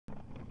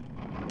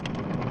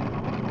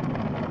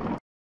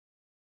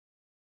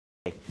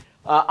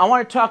I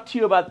want to talk to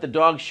you about the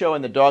dog show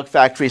and the dog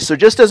factory. So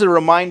just as a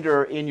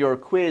reminder, in your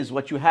quiz,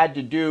 what you had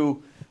to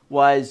do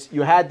was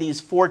you had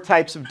these 4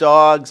 types of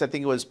dogs. I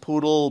think it was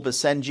Poodle,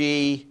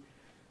 Basenji,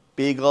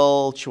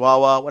 Beagle,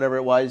 Chihuahua, whatever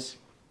it was.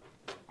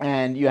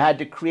 And you had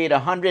to create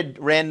 100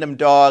 random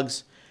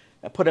dogs,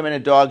 put them in a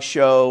dog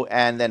show,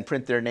 and then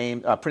print their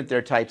name, print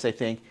their types, I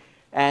think.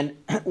 And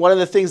one of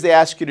the things they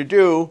ask you to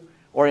do,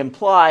 or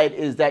implied,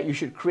 is that you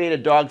should create a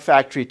dog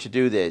factory to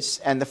do this.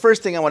 And the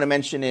first thing I want to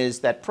mention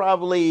is that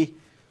probably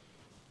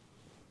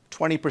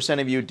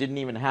 20% of you didn't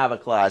even have a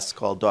class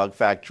called Dog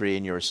Factory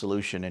in your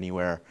solution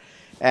anywhere.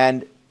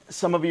 And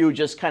some of you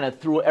just kind of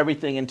threw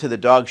everything into the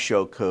dog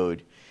show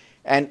code.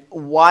 And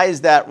why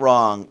is that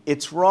wrong?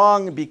 It's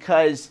wrong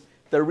because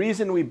the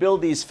reason we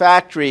build these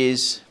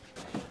factories,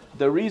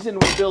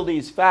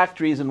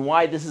 and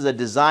why this is a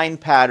design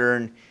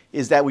pattern,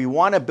 is that we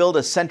want to build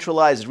a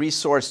centralized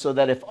resource so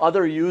that if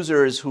other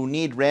users who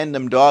need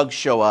random dogs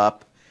show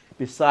up,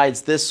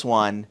 besides this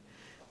one,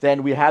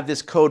 then we have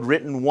this code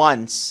written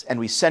once and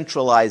we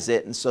centralize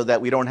it, and so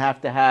that we don't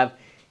have to have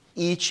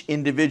each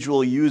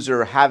individual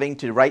user having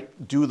to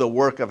do the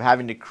work of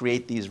having to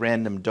create these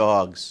random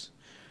dogs.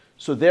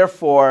 So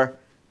therefore,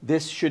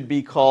 this should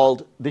be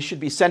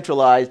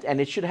centralized,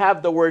 and it should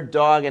have the word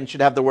dog and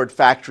should have the word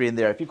factory in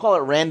there. If you call it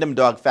random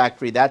dog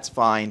factory, that's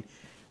fine.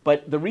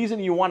 But the reason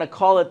you want to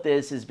call it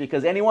this is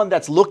because anyone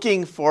that's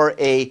looking for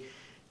a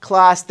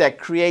class that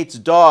creates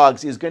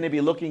dogs is going to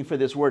be looking for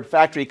this word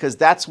factory, because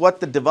that's what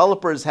the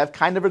developers have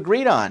kind of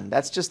agreed on.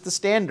 That's just the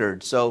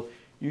standard. So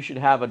you should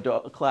have a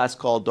class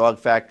called dog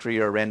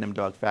factory or random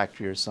dog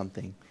factory or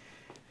something.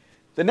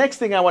 The next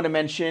thing I want to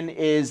mention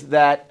is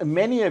that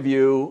many of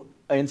you,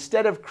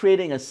 instead of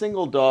creating a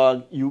single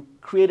dog, you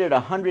created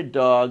 100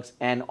 dogs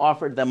and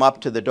offered them up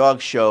to the dog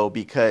show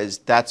because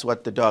that's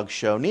what the dog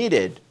show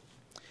needed.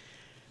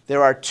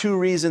 There are 2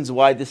 reasons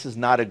why this is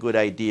not a good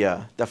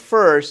idea. The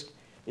first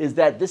is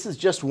that this is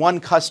just one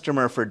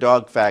customer for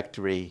Dog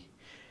Factory.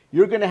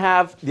 You're going to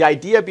have the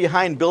idea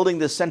behind building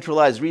this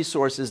centralized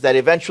resource is that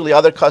eventually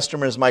other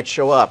customers might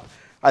show up.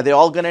 Are they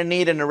all going to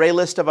need an array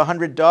list of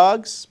 100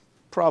 dogs?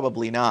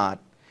 Probably not.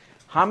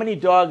 How many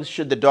dogs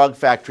should the Dog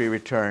Factory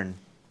return?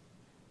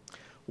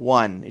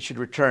 1. It should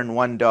return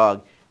 1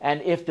 dog.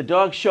 And if the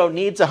dog show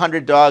needs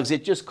 100 dogs,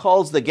 it just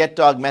calls the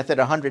getDog method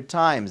 100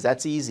 times.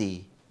 That's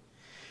easy.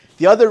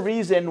 The other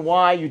reason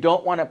why you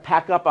don't want to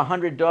pack up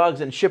 100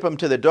 dogs and ship them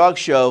to the dog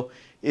show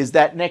is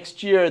that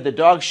next year the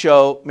dog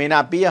show may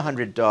not be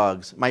 100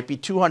 dogs. It might be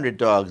 200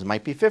 dogs. It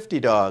might be 50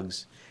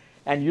 dogs.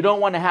 And you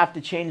don't want to have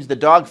to change the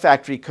Dog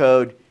Factory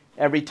code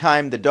every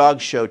time the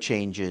dog show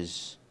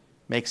changes.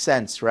 Makes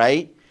sense,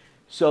 right?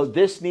 So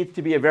this needs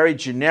to be a very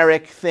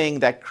generic thing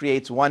that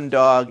creates 1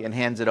 dog and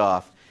hands it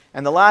off.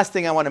 And the last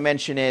thing I want to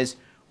mention is,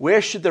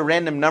 where should the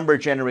random number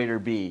generator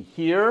be?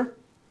 Here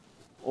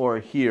or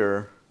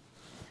here?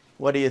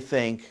 What do you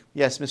think?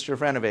 Yes, Mr.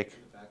 Franovic.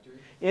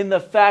 In the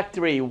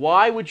factory.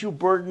 Why would you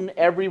burden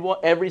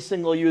every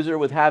single user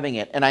with having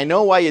it? And I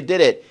know why you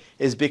did it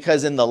is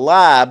because in the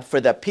lab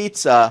for the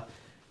pizza,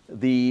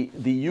 the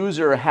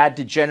user had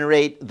to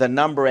generate the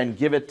number and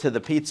give it to the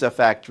pizza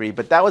factory.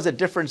 But that was a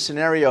different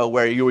scenario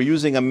where you were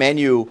using a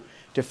menu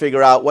to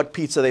figure out what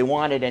pizza they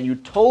wanted, and you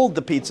told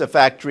the pizza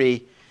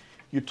factory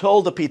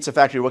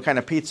what kind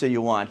of pizza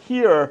you want.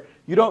 Here,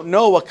 you don't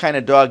know what kind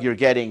of dog you're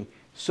getting.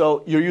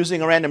 So you're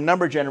using a random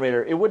number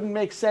generator. It wouldn't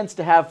make sense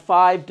to have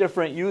 5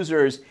 different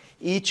users,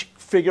 each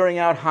figuring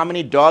out how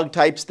many dog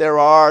types there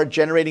are,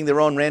 generating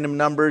their own random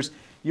numbers.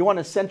 You want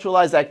to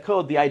centralize that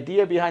code. The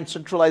idea behind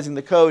centralizing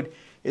the code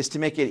is to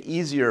make it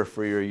easier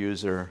for your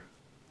user.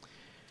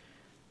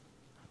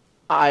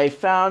 I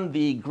found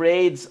the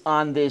grades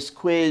on this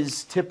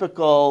quiz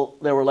typical.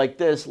 They were like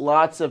this: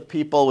 lots of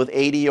people with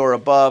 80 or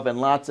above,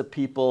 and lots of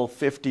people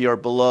 50 or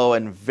below,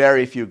 and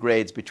very few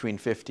grades between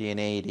 50 and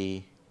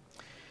 80.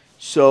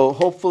 So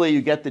hopefully you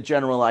get the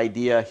general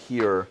idea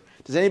here.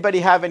 Does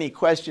anybody have any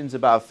questions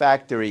about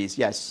factories?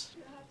 Yes?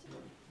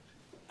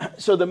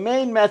 So the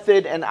main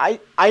method, and I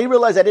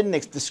realize I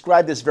didn't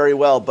describe this very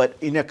well, but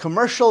in a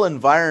commercial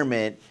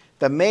environment,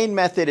 the main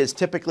method is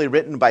typically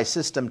written by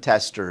system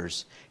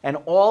testers. And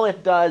all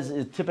it does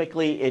is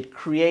typically it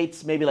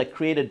creates, maybe like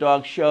create a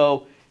dog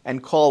show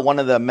and call one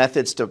of the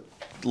methods to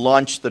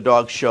launch the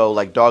dog show,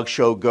 like dog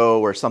show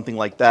go or something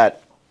like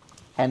that.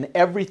 And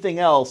everything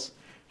else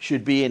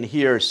should be in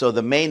here. So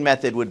the main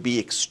method would be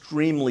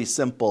extremely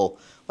simple,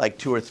 like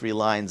 2 or 3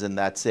 lines, and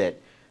that's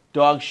it.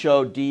 Dog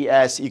show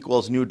ds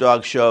equals new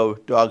dog show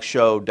dot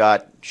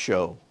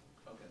show,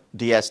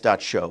 ds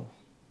dot show,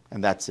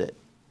 and that's it.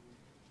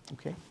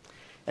 Okay.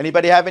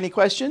 Anybody have any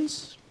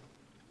questions?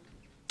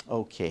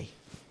 Okay.